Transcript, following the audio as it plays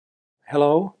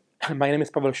Hello, my name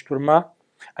is Pavel Šturma.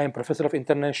 I am professor of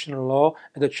international law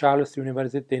at the Charles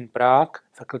University in Prague,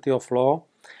 Faculty of Law,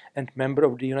 and member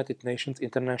of the United Nations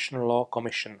International Law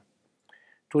Commission.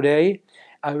 Today,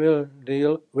 I will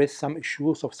deal with some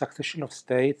issues of succession of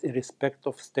states in respect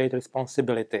of state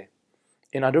responsibility.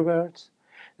 In other words,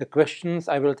 the questions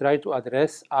I will try to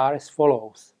address are as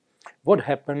follows. What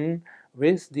happened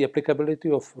with the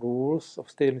applicability of rules of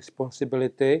state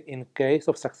responsibility in case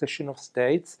of succession of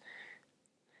states?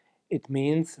 It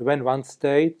means when one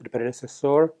state, the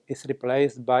predecessor, is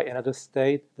replaced by another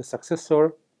state, the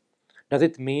successor. Does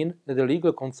it mean that the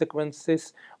legal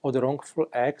consequences of the wrongful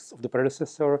acts of the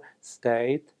predecessor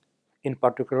state, in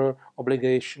particular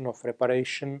obligation of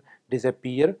reparation,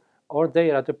 disappear, or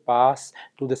they rather pass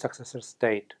to the successor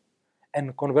state?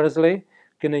 And conversely,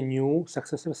 can a new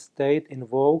successor state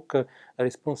invoke a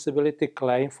responsibility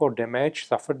claim for damage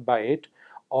suffered by it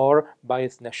or by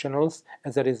its nationals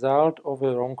as a result of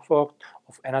a wrongful act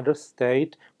of another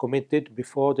state committed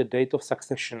before the date of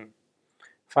succession?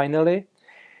 Finally,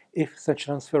 if such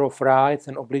transfer of rights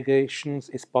and obligations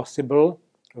is possible,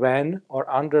 when or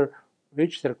under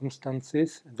which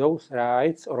circumstances those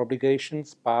rights or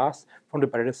obligations pass from the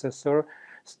predecessor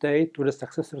state to the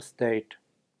successor state.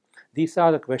 These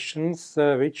are the questions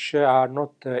which are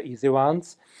not easy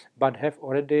ones, but have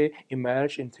already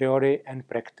emerged in theory and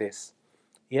practice.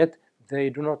 Yet they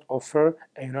do not offer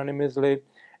a unanimously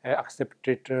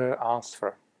accepted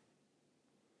answer.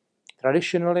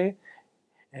 Traditionally,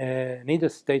 neither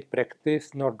state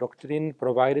practice nor doctrine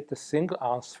provided a single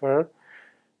answer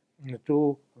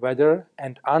to whether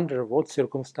and under what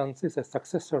circumstances a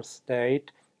successor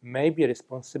state may be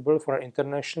responsible for an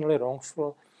internationally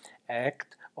wrongful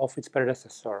act of its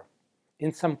predecessor.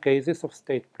 In some cases of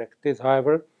state practice,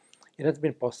 however, it has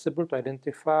been possible to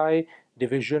identify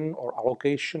division or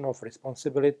allocation of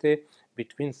responsibility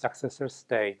between successor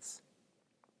states.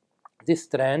 This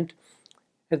trend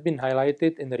has been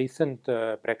highlighted in recent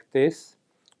practice,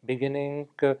 beginning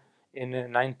in the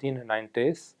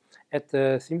 1990s.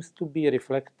 It seems to be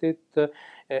reflected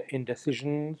in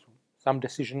some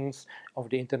decisions of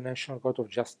the International Court of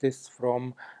Justice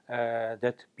from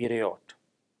that period.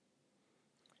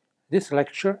 This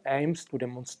lecture aims to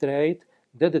demonstrate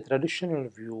that the traditional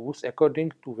views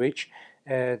according to which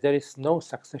there is no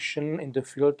succession in the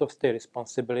field of state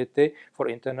responsibility for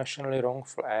internationally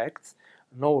wrongful acts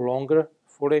no longer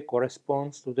fully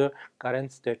corresponds to the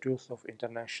current status of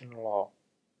international law.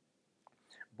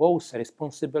 Both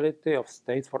responsibility of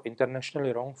states for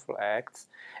internationally wrongful acts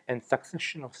and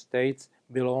succession of states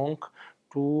belong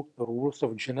to the rules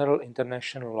of general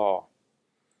international law.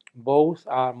 Both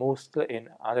are mostly in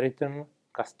unwritten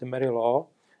customary law,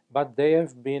 but they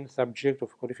have been subject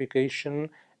of codification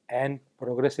and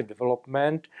progressive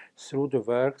development through the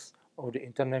works of the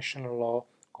International Law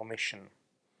Commission.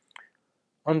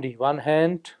 On the one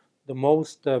hand, the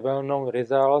most well-known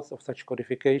results of such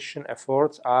codification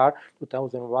efforts are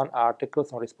 2001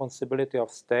 articles on responsibility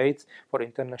of states for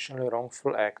internationally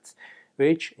wrongful acts,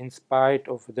 which, in spite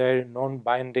of their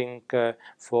non-binding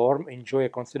form, enjoy a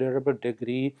considerable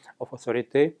degree of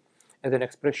authority as an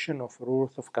expression of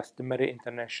rules of customary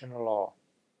international law.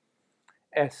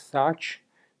 As such,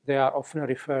 they are often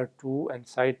referred to and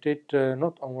cited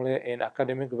not only in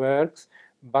academic works,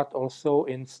 but also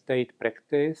in state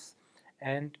practice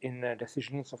and in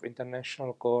decisions of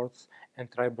international courts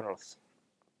and tribunals.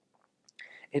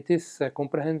 It is a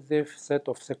comprehensive set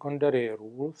of secondary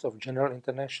rules of general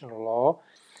international law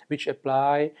which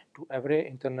apply to every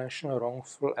international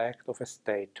wrongful act of a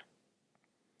state.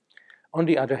 On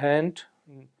the other hand,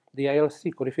 the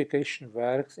ILC codification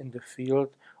works in the field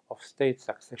of state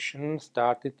succession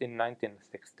started in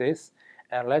 1960s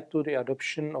and led to the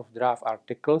adoption of draft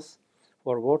articles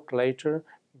for what later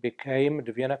became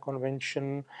the Vienna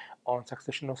Convention on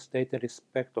Succession of States in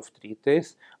Respect of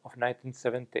Treaties of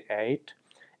 1978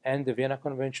 and the Vienna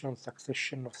Convention on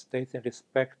Succession of States in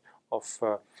Respect of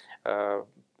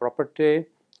Property,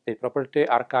 State Property,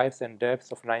 Archives and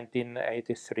Debts of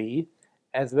 1983,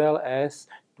 as well as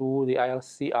to the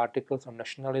ILC articles on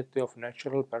nationality of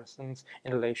natural persons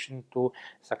in relation to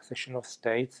succession of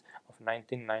states of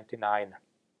 1999.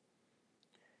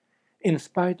 In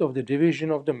spite of the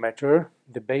division of the matter,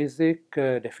 the basic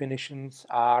definitions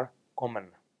are common.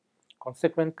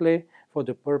 Consequently, for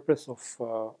the purpose of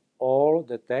all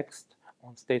the text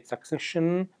on state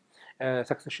succession,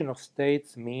 succession of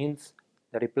states means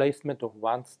the replacement of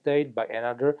one state by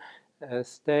another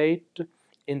state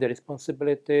in the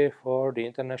responsibility for the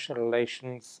international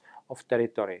relations of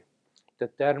territory. The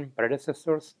term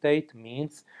predecessor state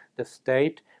means the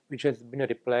state which has been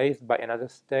replaced by another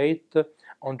state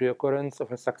on the occurrence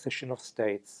of a succession of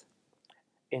states.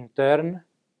 In turn,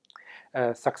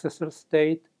 a successor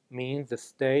state means a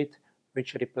state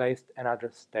which replaced another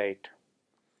state.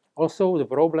 Also, the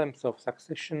problems of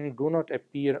succession do not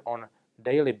appear on a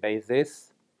daily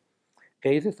basis.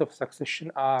 Cases of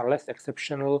succession are less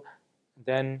exceptional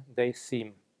than they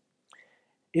seem.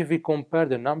 If we compare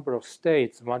the number of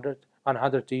states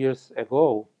 100 years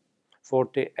ago,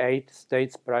 48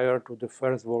 states prior to the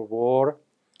First World War,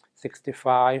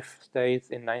 65 states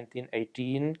in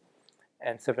 1918,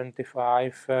 and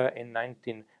 75 in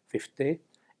 1950,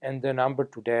 and the number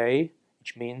today,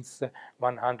 which means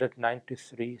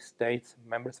 193 states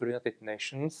members of the United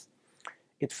Nations,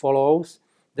 it follows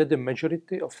that the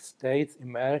majority of states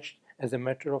emerged as a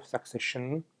matter of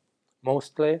succession,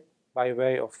 mostly by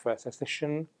way of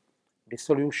secession,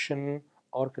 dissolution,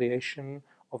 or creation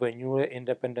of a newly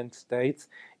independent states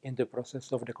in the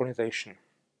process of decolonization.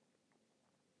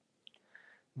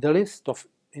 The list of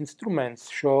instruments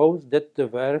shows that the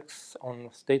works on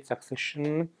state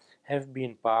succession have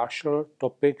been partial,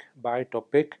 topic by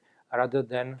topic, rather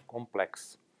than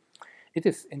complex. It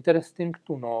is interesting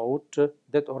to note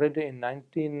that already in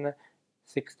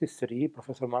 1963,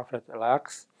 Professor Manfred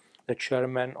Lachs, the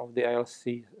chairman of the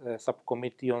ILC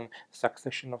subcommittee on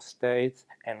succession of states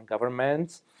and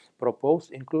governments,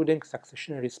 proposed including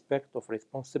succession in respect of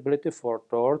responsibility for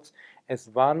torts as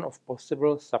one of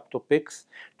possible subtopics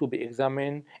to be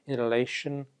examined in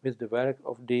relation with the work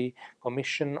of the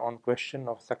Commission on Question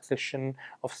of Succession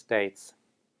of States.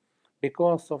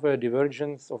 Because of a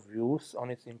divergence of views on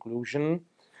its inclusion,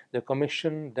 the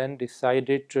Commission then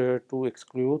decided to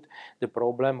exclude the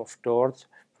problem of torts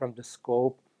from the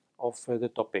scope of the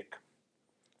topic.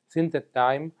 Since that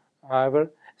time,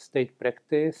 however, state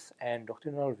practice and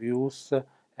doctrinal views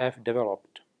have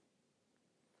developed.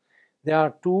 There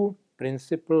are two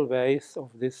principal ways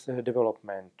of this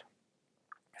development.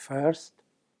 First,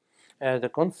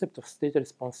 the concept of state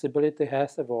responsibility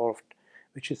has evolved,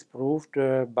 which is proved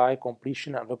by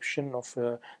completion and adoption of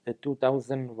the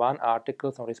 2001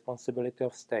 Articles on Responsibility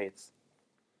of States.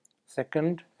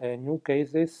 Second, new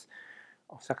cases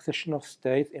of succession of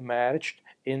states emerged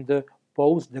in the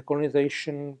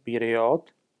post-decolonization period,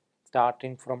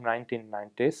 starting from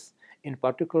 1990s, in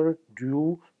particular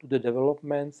due to the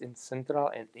developments in Central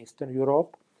and Eastern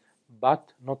Europe,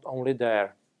 but not only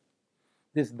there.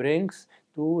 This brings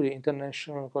to the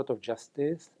International Court of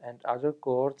Justice and other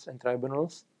courts and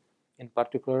tribunals, in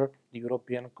particular the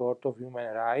European Court of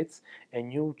Human Rights, a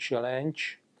new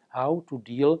challenge how to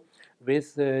deal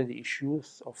with the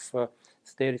issues of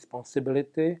state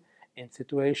responsibility in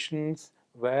situations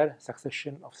where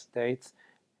succession of states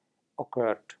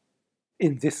occurred.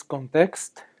 In this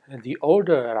context, the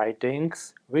older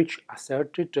writings, which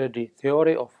asserted the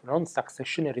theory of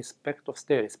non-succession in respect of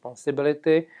state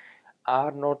responsibility,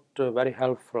 are not very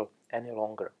helpful any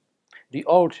longer. The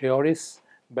old theories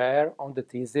bear on the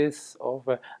thesis of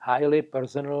a highly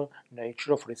personal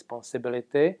nature of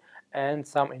responsibility and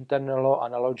some internal law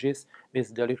analogies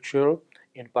with delictual,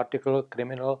 in particular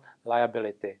criminal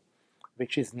liability,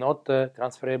 which is not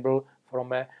transferable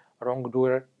from a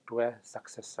wrongdoer to a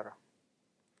successor.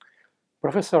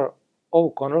 Professor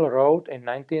O'Connell wrote in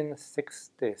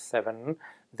 1967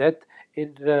 that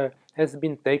it has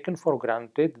been taken for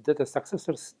granted that a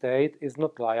successor state is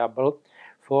not liable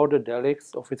for the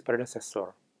delicts of its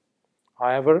predecessor.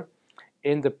 However,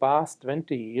 in the past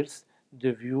 20 years,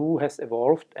 the view has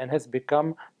evolved and has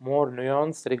become more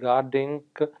nuanced regarding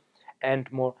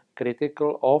and more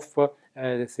critical of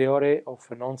the theory of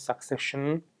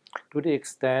non-succession, to the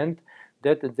extent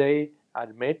that the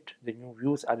new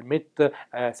views admit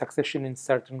succession in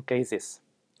certain cases.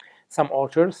 Some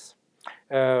authors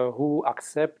who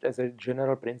accept as a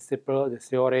general principle the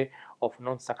theory of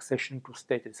non-succession to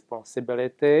state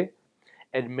responsibility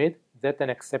admit that an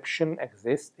exception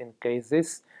exists in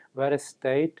cases where a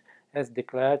state has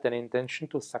declared an intention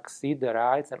to succeed the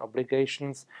rights and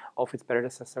obligations of its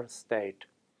predecessor state.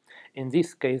 In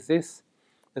these cases,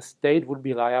 the state would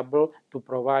be liable to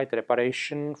provide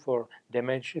reparation for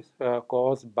damages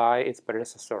caused by its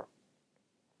predecessor.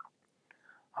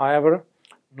 However,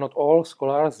 not all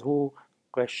scholars who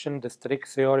question the strict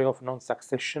theory of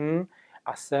non-succession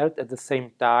assert at the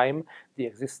same time the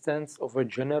existence of a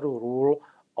general rule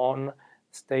on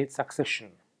state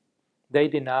succession. They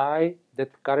deny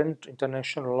that current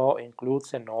international law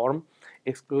includes a norm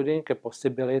excluding a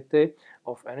possibility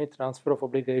of any transfer of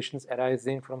obligations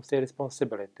arising from state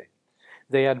responsibility.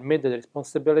 They admit that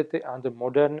responsibility under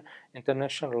modern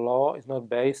international law is not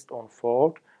based on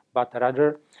fault, but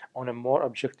rather on a more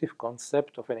objective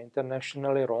concept of an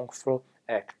internationally wrongful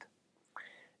act.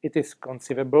 It is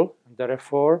conceivable,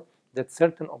 therefore, that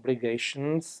certain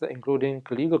obligations, including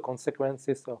legal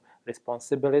consequences of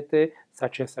responsibility,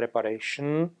 such as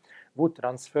reparation, would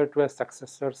transfer to a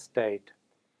successor state.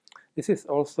 This is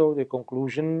also the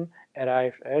conclusion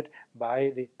arrived at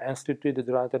by the Institut de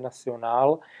droit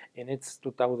international in its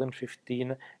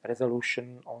 2015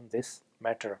 resolution on this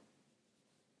matter.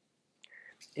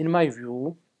 In my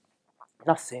view,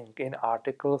 nothing in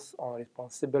articles on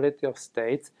responsibility of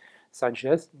states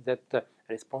suggests that the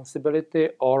responsibility,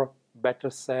 or better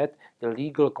said, the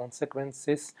legal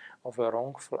consequences of a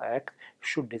wrongful act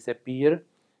should disappear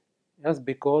just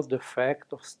because the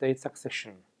fact of state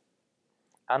succession.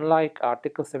 Unlike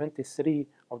Article 73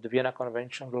 of the Vienna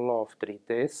Convention on the Law of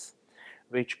Treaties,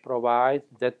 which provides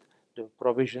that the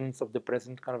provisions of the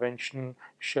present convention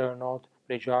shall not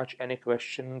prejudge any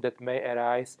question that may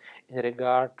arise in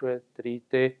regard to a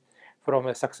treaty from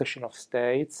a succession of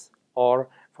states, or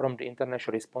from the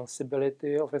international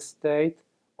responsibility of a state,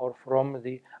 or from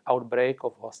the outbreak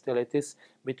of hostilities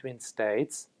between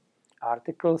states,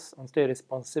 articles on state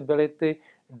responsibility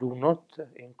do not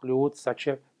include such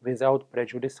a without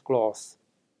prejudice clause.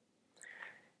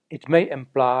 It may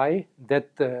imply that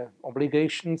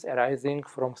obligations arising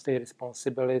from state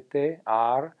responsibility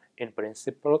are, in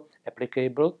principle,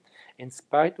 applicable in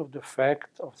spite of the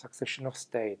fact of succession of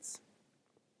states.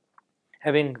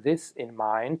 Having this in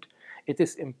mind, it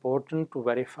is important to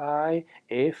verify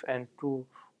if and to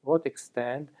what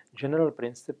extent general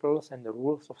principles and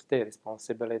rules of state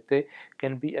responsibility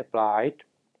can be applied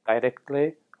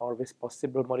directly or with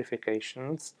possible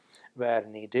modifications where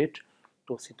needed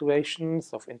to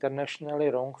situations of internationally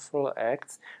wrongful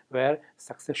acts where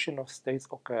succession of states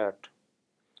occurred.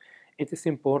 It is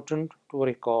important to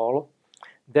recall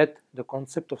that the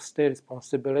concept of state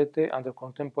responsibility under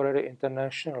contemporary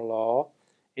international law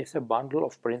is a bundle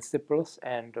of principles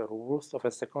and rules of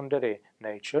a secondary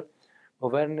nature,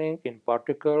 governing in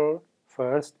particular,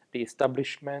 first, the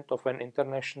establishment of an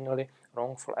internationally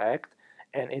wrongful act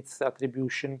and its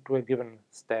attribution to a given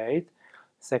state,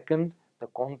 second, the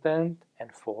content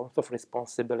and forms of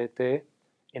responsibility,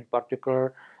 in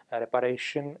particular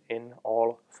reparation in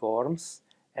all forms,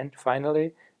 and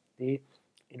finally, the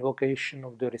invocation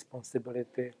of the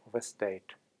responsibility of a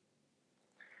state.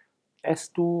 As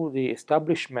to the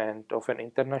establishment of an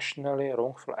internationally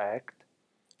wrongful act,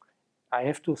 I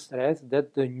have to stress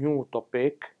that the new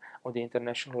topic of the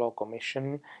International Law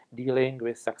Commission dealing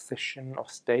with succession of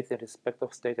states in respect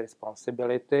of state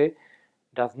responsibility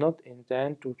does not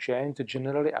intend to change the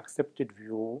generally accepted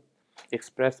view,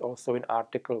 expressed also in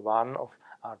Article 1 of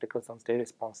Articles on State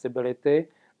Responsibility,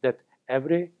 that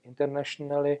every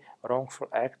internationally wrongful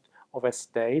act of a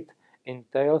state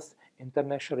entails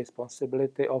international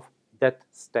responsibility of that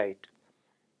state.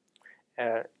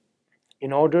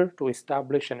 In order to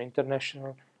establish an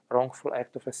international wrongful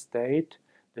act of a state,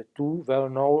 the two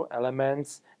well-known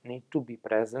elements need to be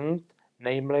present,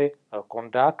 namely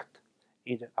conduct,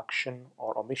 either action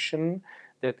or omission,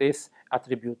 that is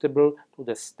attributable to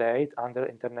the state under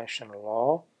international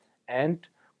law and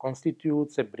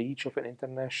constitutes a breach of an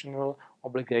international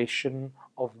obligation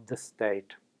of the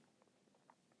state.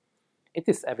 It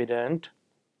is evident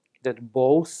that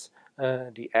both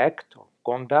the act or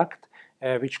conduct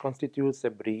which constitutes a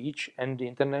breach and the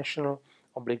international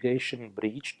obligation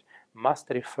breached must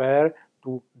refer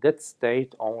to that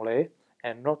state only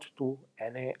and not to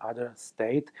any other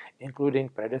state, including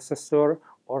predecessor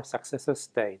or successor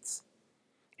states.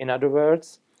 In other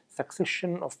words,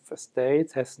 succession of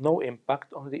states has no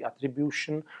impact on the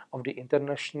attribution of the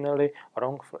internationally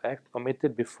wrongful act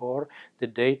committed before the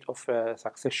date of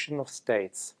succession of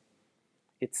states.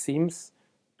 It seems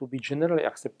to be generally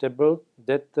acceptable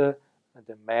that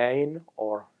the main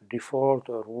or default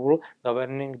rule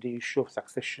governing the issue of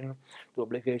succession to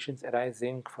obligations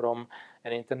arising from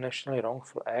an internationally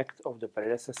wrongful act of the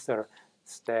predecessor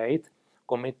state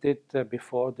committed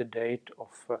before the date of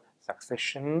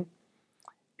succession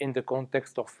in the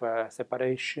context of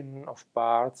separation of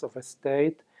parts of a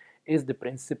state is the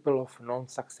principle of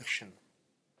non-succession.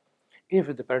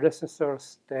 If the predecessor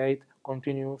state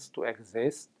continues to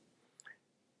exist,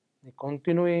 the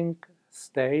continuing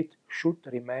state should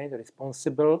remain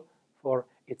responsible for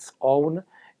its own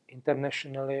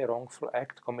internationally wrongful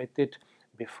act committed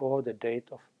before the date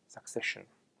of succession.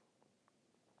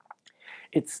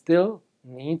 It still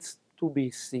needs to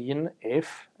be seen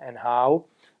if and how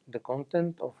the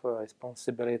content of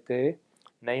responsibility,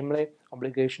 namely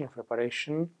obligation of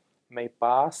reparation, may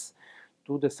pass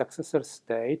to the successor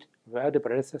state where the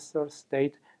predecessor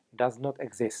state does not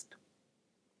exist.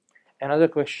 Another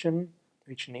question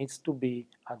which needs to be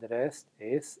addressed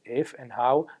is if and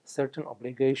how certain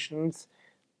obligations,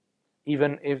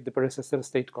 even if the predecessor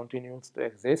state continues to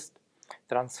exist,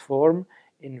 transform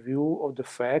in view of the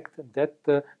fact that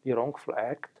the wrongful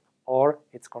act or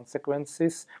its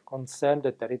consequences concern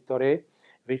the territory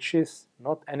which is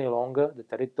not any longer the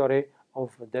territory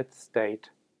of that state.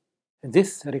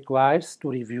 This requires to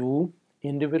review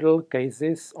individual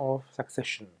cases of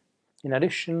succession. In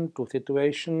addition to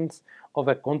situations of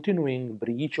a continuing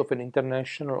breach of an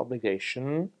international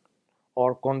obligation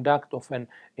or conduct of an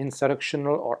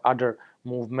insurrectional or other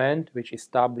movement which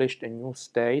established a new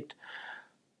state,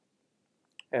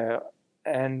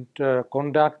 and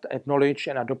conduct acknowledged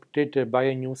and adopted by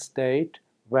a new state,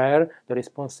 where the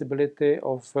responsibility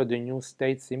of the new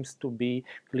state seems to be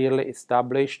clearly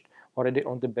established already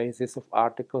on the basis of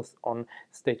articles on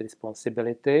state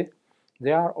responsibility.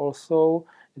 There are also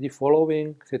the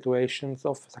following situations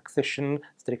of succession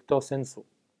stricto sensu.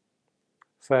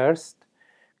 First,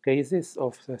 cases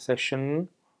of succession,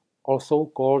 also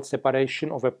called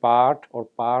separation of a part or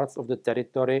parts of the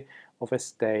territory of a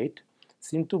state,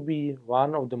 seem to be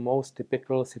one of the most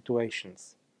typical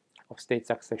situations of state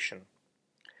succession.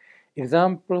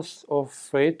 Examples of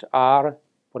it are,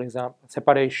 for example,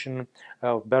 separation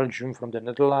of Belgium from the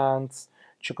Netherlands,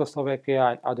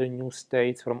 Czechoslovakia and other new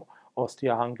states from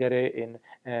Austria-Hungary in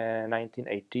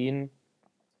 1918,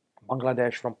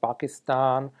 Bangladesh from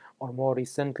Pakistan, or more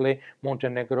recently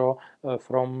Montenegro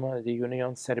from the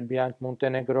Union Serbia and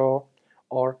Montenegro,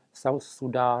 or South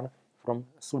Sudan from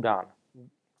Sudan.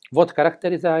 What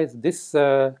characterizes this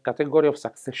category of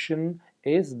succession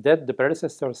is that the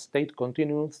predecessor state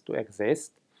continues to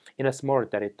exist in a smaller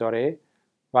territory,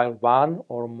 while one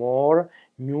or more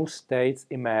new states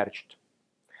emerged.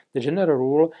 The general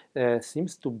rule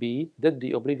seems to be that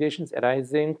the obligations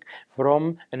arising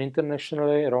from an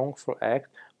internationally wrongful act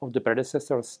of the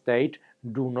predecessor state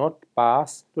do not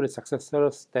pass to the successor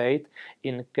state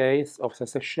in case of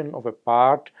secession of a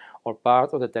part or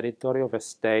part of the territory of a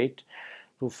state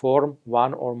to form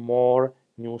one or more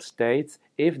new states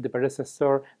if the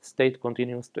predecessor state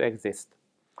continues to exist.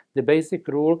 The basic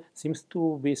rule seems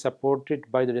to be supported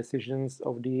by the decisions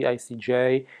of the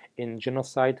ICJ in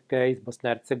genocide case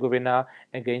Bosnia-Herzegovina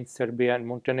against Serbia and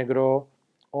Montenegro,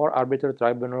 or arbitral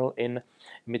tribunal in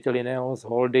Mytilineos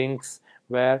holdings,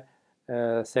 where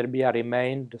Serbia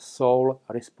remained the sole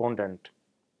respondent.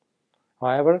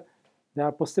 However, there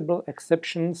are possible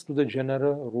exceptions to the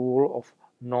general rule of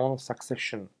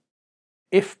non-succession.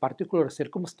 If particular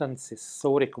circumstances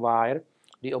so require,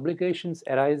 the obligations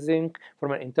arising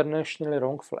from an internationally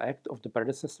wrongful act of the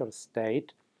predecessor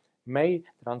state may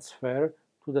transfer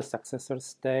to the successor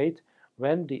state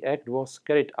when the act was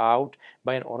carried out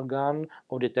by an organ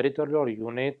of the territorial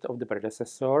unit of the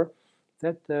predecessor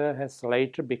that has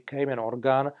later become an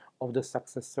organ of the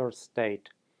successor state.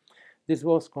 This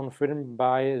was confirmed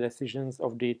by decisions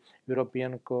of the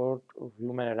European Court of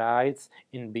Human Rights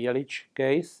in Bjelic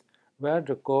case, where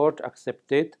the court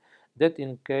accepted that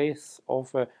in case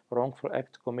of a wrongful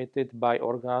act committed by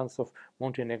organs of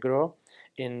Montenegro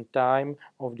in time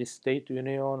of the state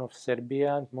union of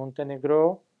Serbia and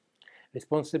Montenegro,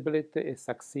 responsibility is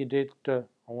succeeded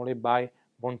only by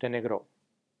Montenegro.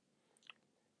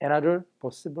 Another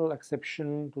possible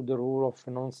exception to the rule of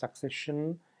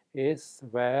non-succession is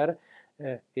where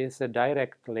is a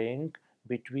direct link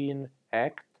between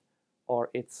act or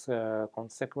its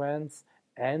consequence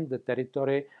and the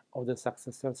territory of the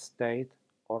successor state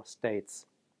or states.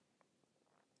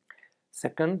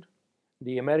 Second,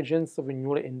 the emergence of a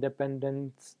newly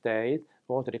independent state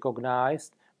was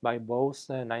recognized by both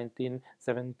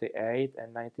 1978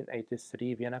 and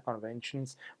 1983 Vienna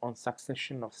Conventions on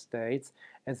Succession of States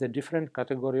as a different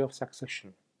category of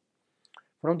succession.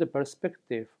 From the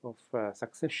perspective of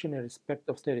succession in respect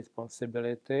of state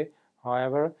responsibility,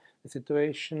 however, the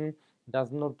situation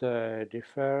does not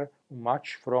differ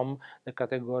much from the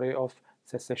category of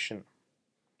secession.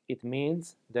 It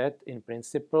means that, in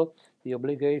principle, the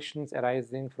obligations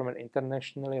arising from an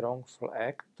internationally wrongful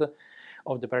act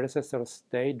of the predecessor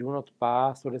state do not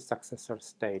pass to the successor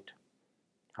state.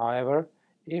 However,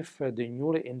 if the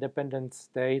newly independent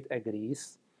state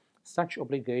agrees, such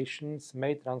obligations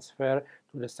may transfer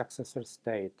to the successor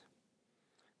state.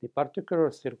 The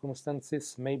particular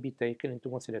circumstances may be taken into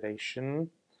consideration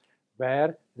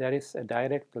where there is a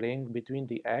direct link between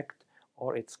the act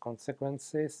or its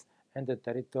consequences and the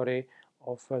territory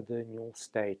of the new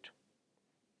state.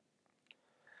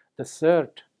 The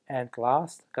third and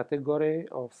last category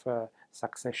of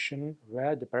succession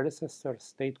where the predecessor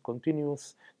state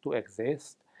continues to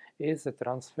exist is the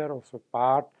transfer of a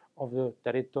part of the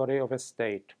territory of a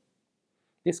state.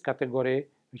 This category,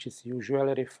 which is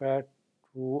usually referred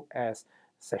to as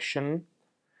cession,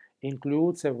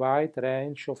 includes a wide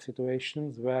range of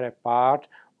situations where a part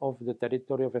of the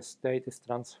territory of a state is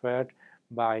transferred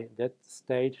by that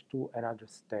state to another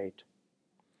state.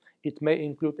 It may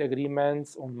include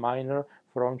agreements on minor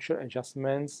frontier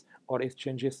adjustments or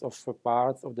exchanges of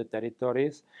parts of the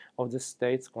territories of the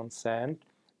states concerned,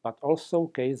 but also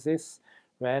cases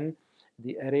when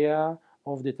the area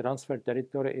of the transferred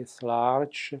territory is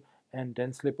large and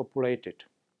densely populated.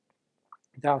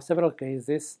 There are several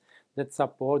cases that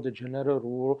support the general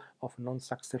rule of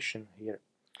non-succession here.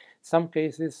 Some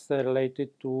cases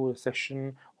related to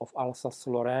cession of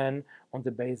Alsace-Lorraine on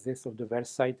the basis of the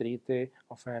Versailles Treaty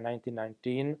of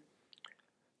 1919.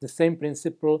 The same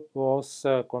principle was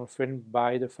confirmed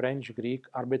by the French-Greek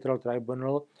Arbitral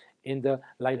Tribunal in the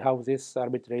Lighthouses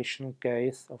arbitration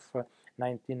case of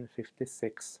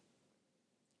 1956.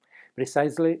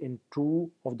 Precisely in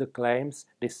two of the claims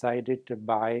decided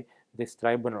by this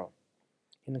tribunal.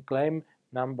 In claim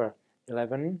number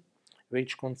 11,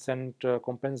 which concerned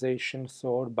compensation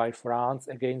sought by France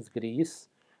against Greece,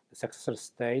 the successor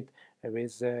state,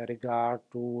 with regard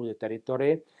to the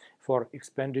territory, for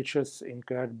expenditures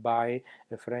incurred by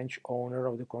the French owner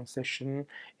of the concession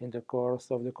in the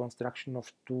course of the construction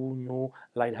of two new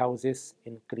lighthouses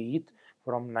in Crete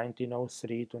from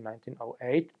 1903 to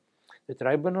 1908. The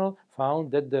tribunal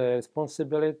found that the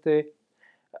responsibility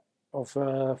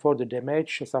for the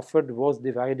damage suffered was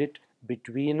divided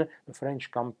between the French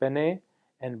company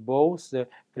and both the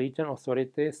Cretan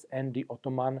authorities and the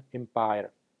Ottoman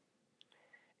Empire.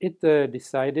 It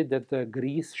decided that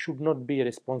Greece should not be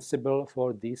responsible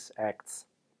for these acts.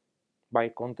 By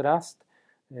contrast,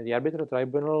 the arbitral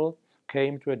tribunal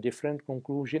came to a different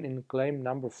conclusion in claim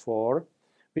number 4,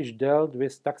 which dealt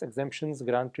with tax exemptions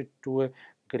granted to a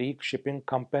Greek shipping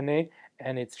company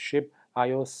and its ship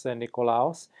Ios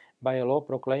Nikolaos by a law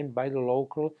proclaimed by the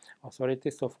local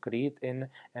authorities of Crete in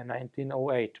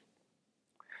 1908.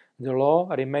 The law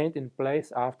remained in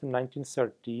place after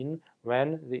 1913,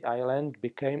 when the island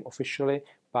became officially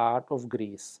part of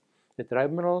Greece. The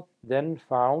tribunal then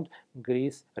found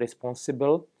Greece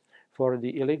responsible for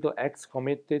the illegal acts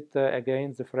committed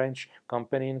against the French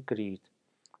company in Crete.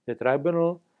 The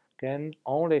tribunal can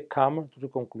only come to the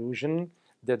conclusion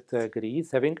that Greece,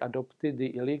 having adopted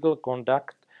the illegal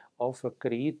conduct of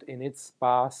Crete in its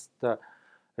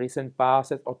recent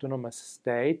past as autonomous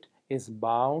state, is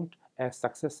bound as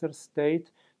successor state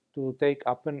to take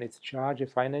upon its charge the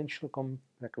financial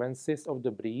consequences of the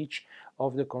breach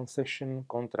of the concession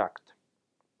contract.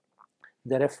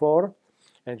 Therefore,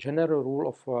 a general rule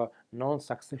of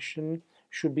non-succession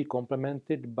should be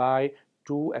complemented by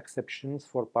two exceptions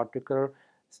for particular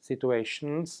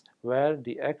situations where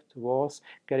the act was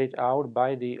carried out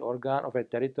by the organ of a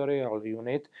territorial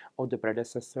unit of the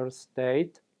predecessor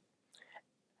state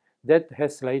that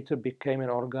has later become an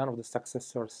organ of the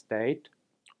successor state,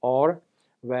 or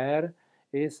where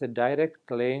is a direct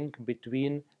link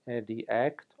between the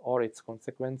act or its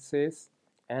consequences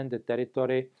and the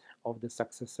territory of the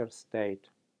successor state.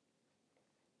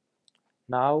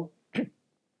 Now,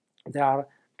 there are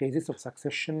cases of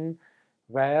succession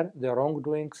where the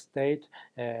wrongdoing state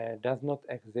does not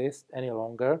exist any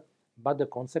longer, but the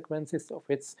consequences of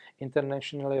its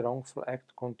internationally wrongful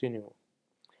act continue.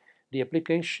 The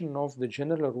application of the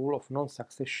general rule of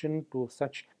non-succession to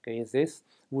such cases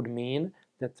would mean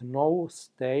that no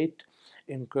state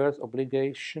incurs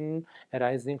obligation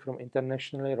arising from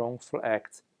internationally wrongful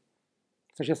acts.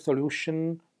 Such a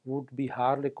solution would be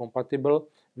hardly compatible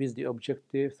with the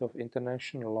objectives of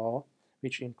international law,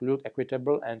 which include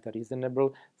equitable and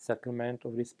reasonable settlement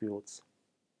of disputes.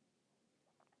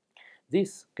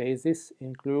 These cases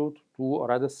include two or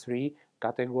rather three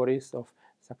categories of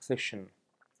succession.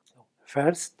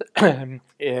 First,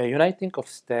 uniting of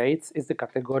states is the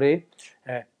category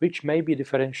which may be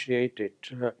differentiated,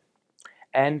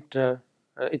 and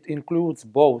it includes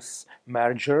both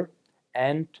merger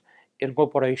and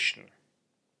incorporation.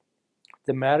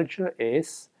 The merger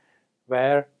is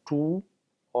where two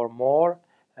or more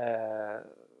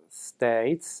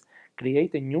states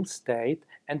create a new state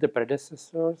and the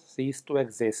predecessor cease to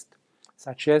exist,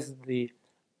 such as the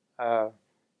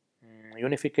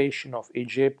unification of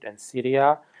Egypt and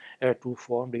Syria to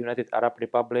form the United Arab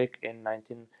Republic in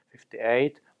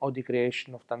 1958, or the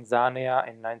creation of Tanzania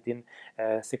in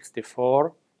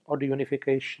 1964, or the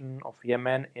unification of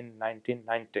Yemen in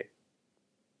 1990.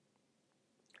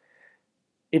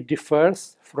 It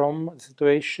differs from the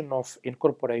situation of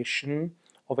incorporation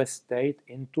of a state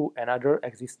into another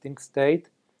existing state,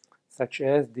 such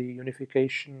as the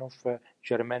unification of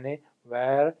Germany,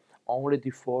 where only the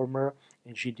former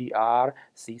GDR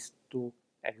ceased to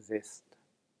exist.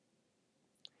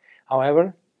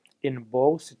 However, in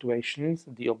both situations,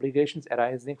 the obligations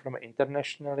arising from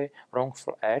internationally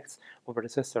wrongful acts of the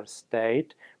predecessor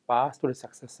state pass to the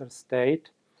successor state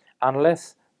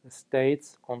unless the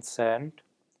states concerned,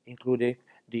 including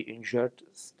the injured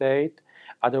state,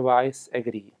 otherwise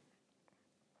agree.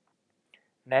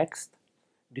 Next,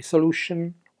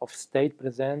 dissolution of state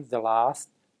presents the last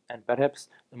and perhaps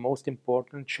the most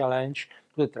important challenge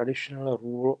to the traditional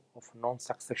rule of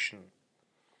non-succession.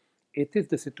 It is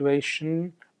the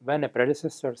situation when a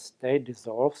predecessor state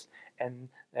dissolves and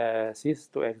ceases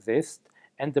to exist,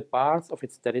 and the parts of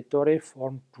its territory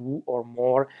form two or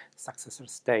more successor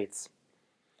states.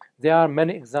 There are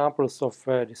many examples of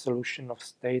dissolution of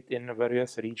state in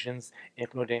various regions,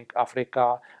 including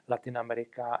Africa, Latin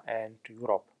America, and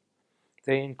Europe.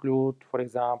 They include, for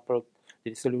example,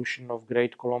 the dissolution of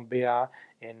Great Colombia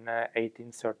in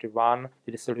 1831,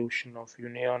 the dissolution of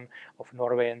Union of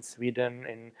Norway and Sweden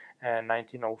in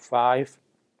 1905,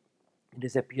 the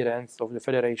disappearance of the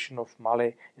Federation of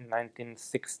Mali in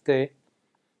 1960,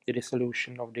 the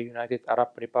dissolution of the United Arab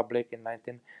Republic in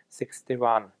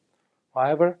 1961.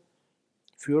 However,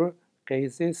 fewer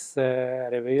cases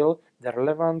reveal the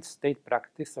relevant state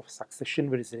practice of succession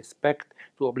with respect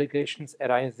to obligations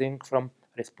arising from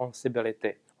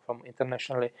responsibility from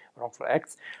internationally wrongful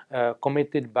acts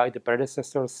committed by the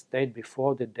predecessor state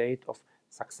before the date of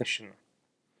succession.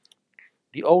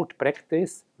 The old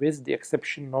practice, with the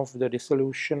exception of the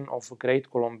dissolution of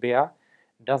Great Colombia,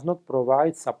 does not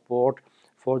provide support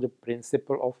for the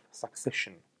principle of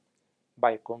succession.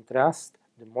 By contrast,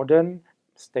 the modern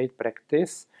state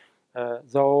practice,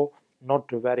 though not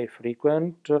very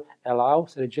frequent,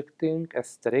 allows rejecting a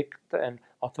strict and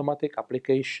automatic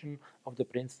application of the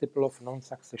principle of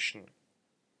non-succession.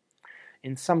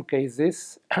 In some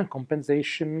cases,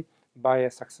 compensation by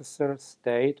a successor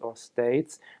state or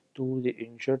states to the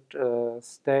injured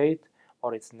state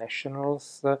or its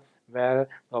nationals were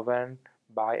governed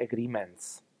by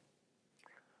agreements.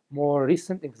 More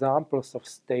recent examples of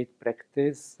state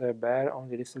practice bear on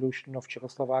the dissolution of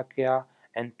Czechoslovakia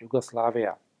and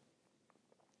Yugoslavia.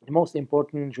 The most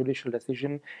important judicial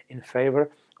decision in favor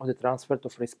of the transfer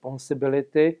of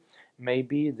responsibility may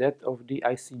be that of the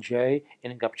ICJ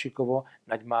in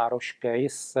Gabčíkovo-Nagymáros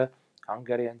case,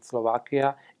 Hungary and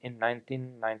Slovakia, in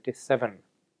 1997.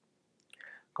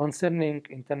 Concerning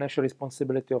international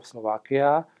responsibility of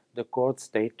Slovakia, the court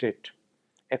stated,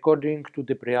 according to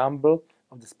the preamble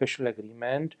of the special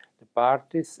agreement, the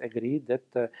parties agreed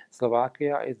that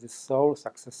Slovakia is the sole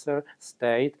successor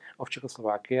state of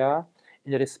Czechoslovakia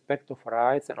in respect of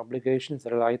rights and obligations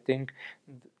relating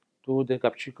to the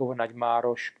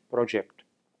Gabčíkovo-Nagymáros project.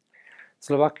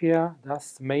 Slovakia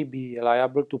thus may be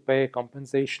liable to pay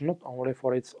compensation not only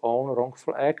for its own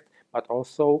wrongful act, but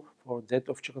also for that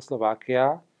of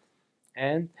Czechoslovakia,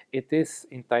 and it is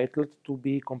entitled to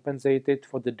be compensated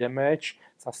for the damage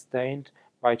sustained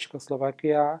by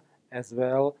Czechoslovakia as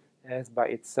well as by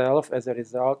itself as a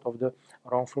result of the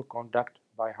wrongful conduct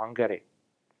by Hungary.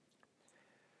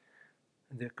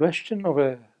 The question of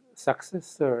a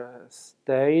successor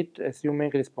state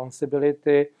assuming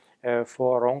responsibility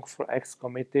for wrongful acts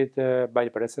committed by the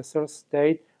predecessor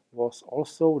state was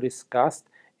also discussed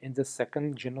in the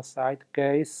second genocide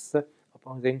case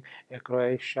opposing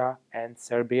Croatia and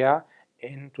Serbia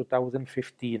in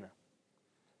 2015.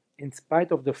 In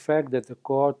spite of the fact that the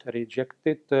court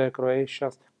rejected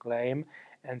Croatia's claim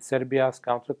and Serbia's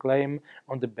counterclaim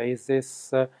on the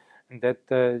basis that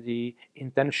the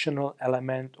intentional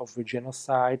element of the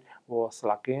genocide was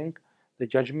lacking, the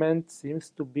judgment seems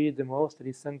to be the most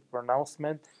recent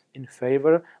pronouncement in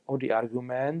favor of the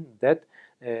argument that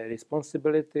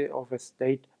responsibility of a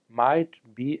state might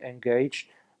be engaged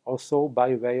also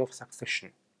by way of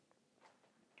succession.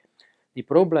 The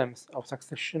problems of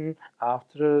succession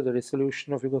after the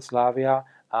dissolution of Yugoslavia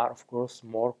are, of course,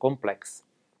 more complex.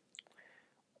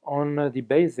 On the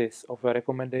basis of a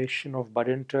recommendation of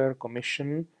Badinter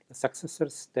Commission, the successor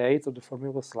states of the former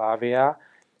Yugoslavia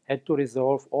had to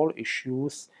resolve all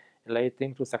issues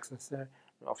relating to succession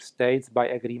of states by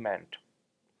agreement.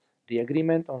 The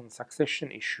agreement on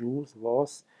succession issues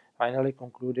was finally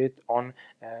concluded on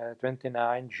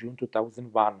 29 June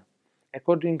 2001.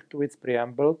 According to its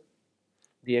preamble,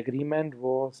 the agreement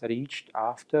was reached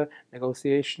after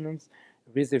negotiations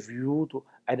with a view to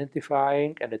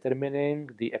identifying and determining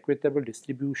the equitable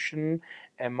distribution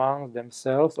among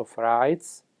themselves of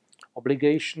rights,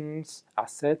 obligations,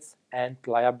 assets, and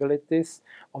liabilities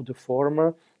of the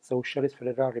former Socialist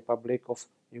Federal Republic of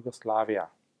Yugoslavia.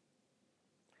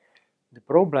 The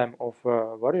problem of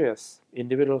various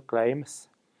individual claims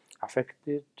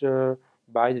affected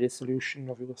by the dissolution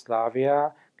of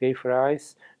Yugoslavia gave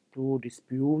rise to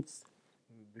disputes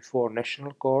before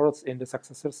national courts in the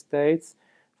successor states,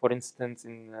 for instance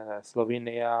in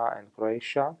Slovenia and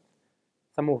Croatia,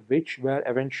 some of which were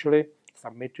eventually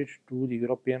submitted to the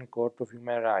European Court of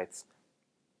Human Rights.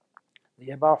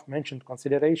 The above-mentioned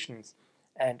considerations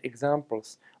and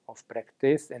examples of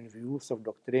practice and views of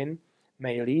doctrine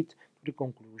may lead to the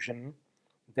conclusion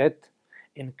that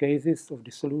in cases of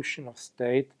dissolution of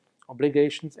state,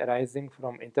 obligations arising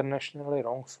from internationally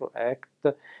wrongful act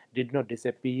did not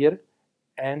disappear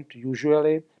and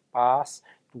usually pass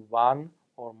to one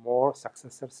or more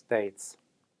successor states.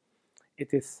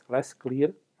 It is less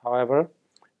clear, however,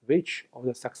 which of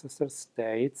the successor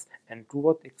states and to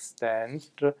what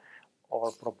extent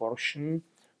or proportion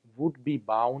would be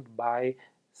bound by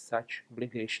such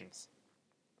obligations.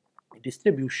 The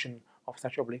distribution of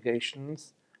such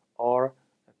obligations, or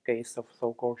a case of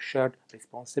so-called shared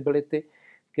responsibility,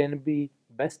 can be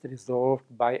best resolved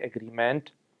by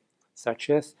agreement, such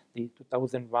as the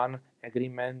 2001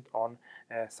 agreement on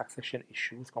succession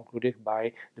issues concluded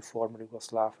by the former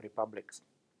Yugoslav republics.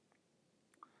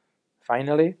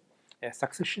 Finally, a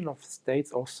succession of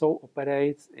states also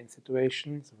operates in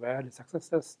situations where the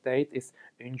successor state is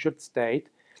injured state,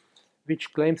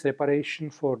 which claims reparation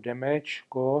for damage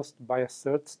caused by a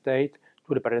third state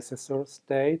to the predecessor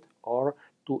state or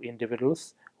to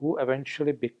individuals who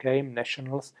eventually became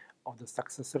nationals of the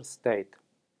successor state.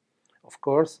 Of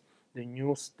course, the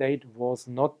new state was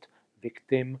not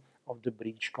victim of the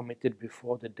breach committed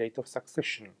before the date of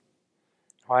succession.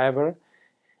 However,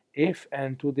 if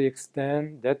and to the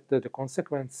extent that the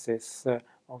consequences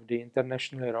of the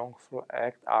internationally wrongful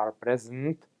act are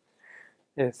present,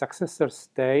 the successor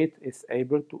state is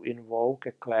able to invoke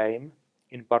a claim,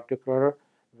 in particular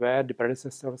where the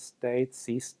predecessor state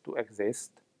ceased to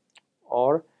exist,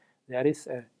 or there is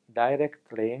a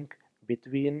direct link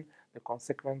between the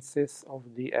consequences of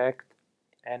the act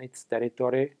and its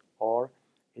territory or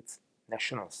its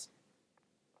nationals.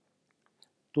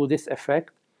 To this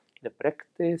effect, the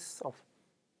practice of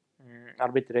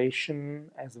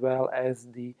arbitration as well as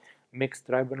the mixed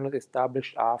tribunals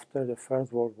established after the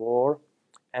First World War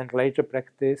and later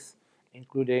practice,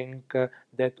 including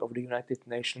that of the United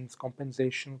Nations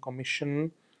Compensation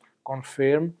Commission,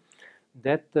 confirm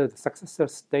that the successor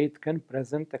state can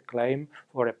present a claim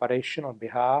for reparation on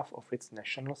behalf of its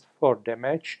nationals for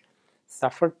damage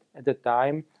suffered at the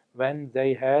time when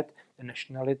they had the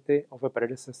nationality of a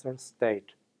predecessor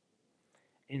state.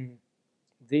 In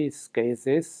these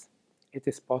cases, it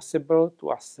is possible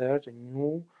to assert a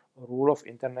new rule of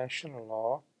international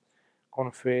law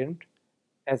confirmed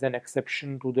as an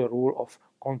exception to the rule of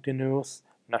continuous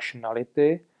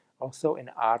nationality, also in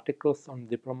articles on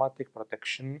diplomatic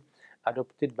protection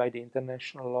adopted by the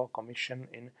International Law Commission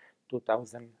in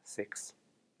 2006.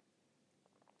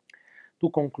 To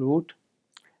conclude,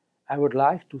 I would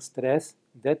like to stress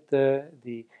that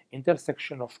the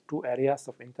intersection of two areas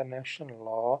of international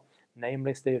law,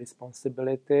 namely state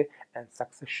responsibility and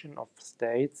succession of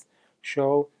states,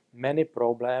 show many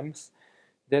problems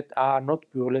that are not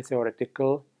purely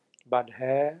theoretical but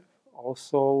have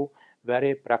also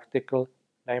very practical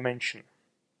dimension.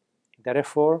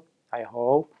 Therefore, I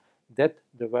hope that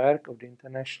the work of the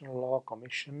International Law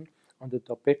Commission on the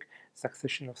topic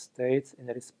succession of states in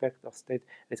respect of state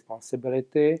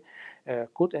responsibility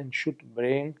could and should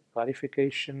bring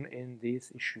clarification in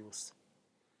these issues.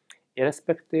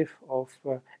 Irrespective of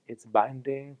its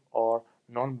binding or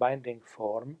non-binding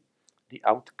form, the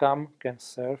outcome can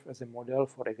serve as a model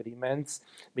for agreements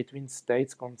between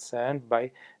states concerned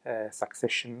by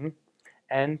succession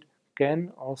and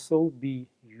can also be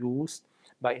used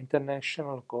by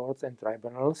international courts and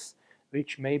tribunals,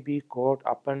 which may be called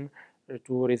upon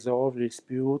to resolve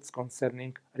disputes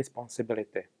concerning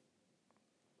responsibility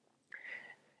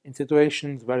in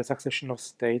situations where a succession of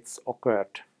states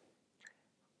occurred.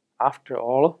 After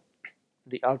all,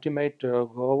 the ultimate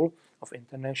goal of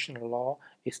international law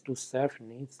is to serve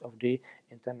needs of the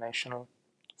international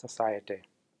society.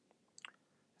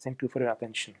 Thank you for your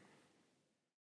attention.